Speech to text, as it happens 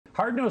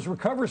Hardnose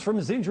recovers from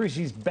his injuries.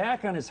 He's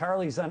back on his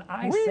Harley. He's on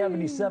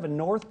I-77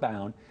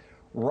 northbound.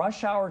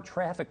 Rush hour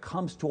traffic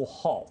comes to a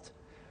halt.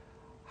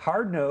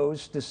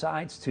 Hardnose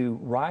decides to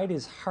ride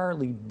his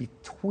Harley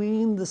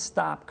between the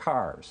stopped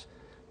cars.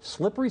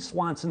 Slippery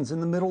Swanson's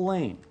in the middle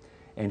lane,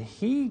 and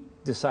he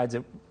decides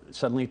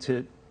suddenly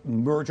to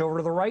merge over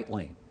to the right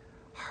lane.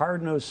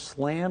 Hardnose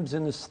slams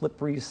into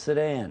Slippery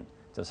sedan.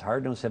 Does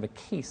Hardnose have a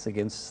case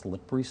against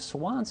Slippery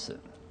Swanson?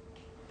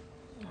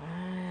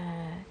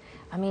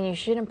 I mean, you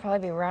shouldn't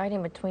probably be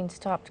riding between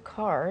stopped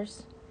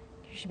cars.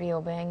 You should be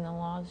obeying the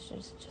laws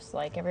just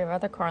like every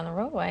other car on the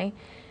roadway.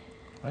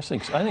 I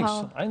think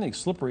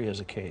Slippery has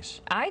a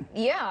case. I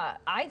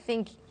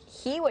think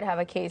he would have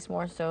a case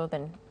more so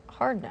than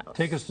Hardnose.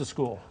 Take us to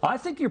school. I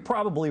think you're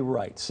probably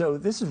right. So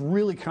this is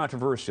really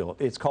controversial.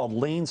 It's called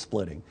lane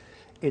splitting.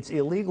 It's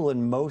illegal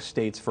in most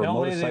states for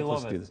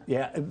motorcyclists to do this.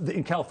 Yeah,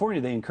 in California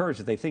they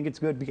encourage it. They think it's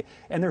good,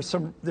 and there's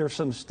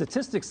some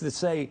statistics that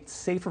say it's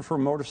safer for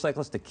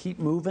motorcyclists to keep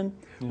moving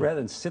rather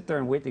than sit there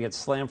and wait to get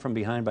slammed from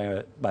behind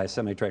by a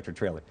semi-tractor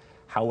trailer.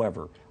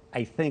 However,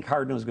 I think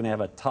Hardnose is going to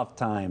have a tough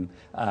time.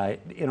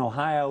 In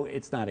Ohio,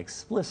 it's not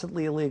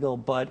explicitly illegal,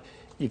 but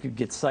you could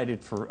get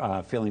cited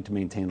for failing to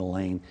maintain a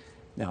lane.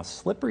 Now,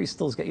 Slippery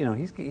still's got,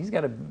 he's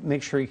got to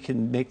make sure he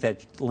can make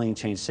that lane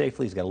change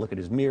safely. He's got to look at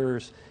his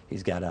mirrors.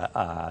 He's got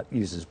to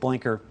use his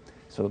blinker.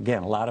 So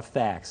again, a lot of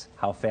facts.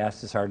 How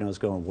fast is Hardnose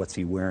going? What's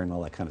he wearing?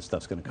 All that kind of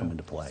stuff's going to come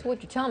into play. So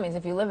what you're telling me is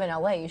if you live in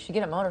LA, you should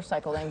get a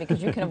motorcycle lane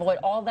because you can avoid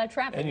all that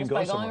traffic just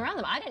by going around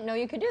them. I didn't know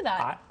you could do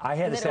that. I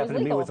had this happen to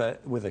me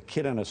with a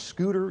kid on a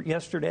scooter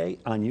yesterday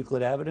on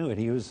Euclid Avenue, and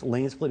he was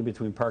lane splitting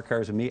between parked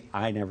cars and me.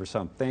 I never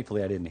saw him.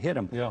 Thankfully, I didn't hit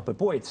him. Yeah. But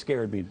boy, it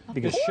scared me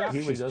because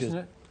he was just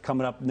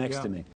coming up next to me.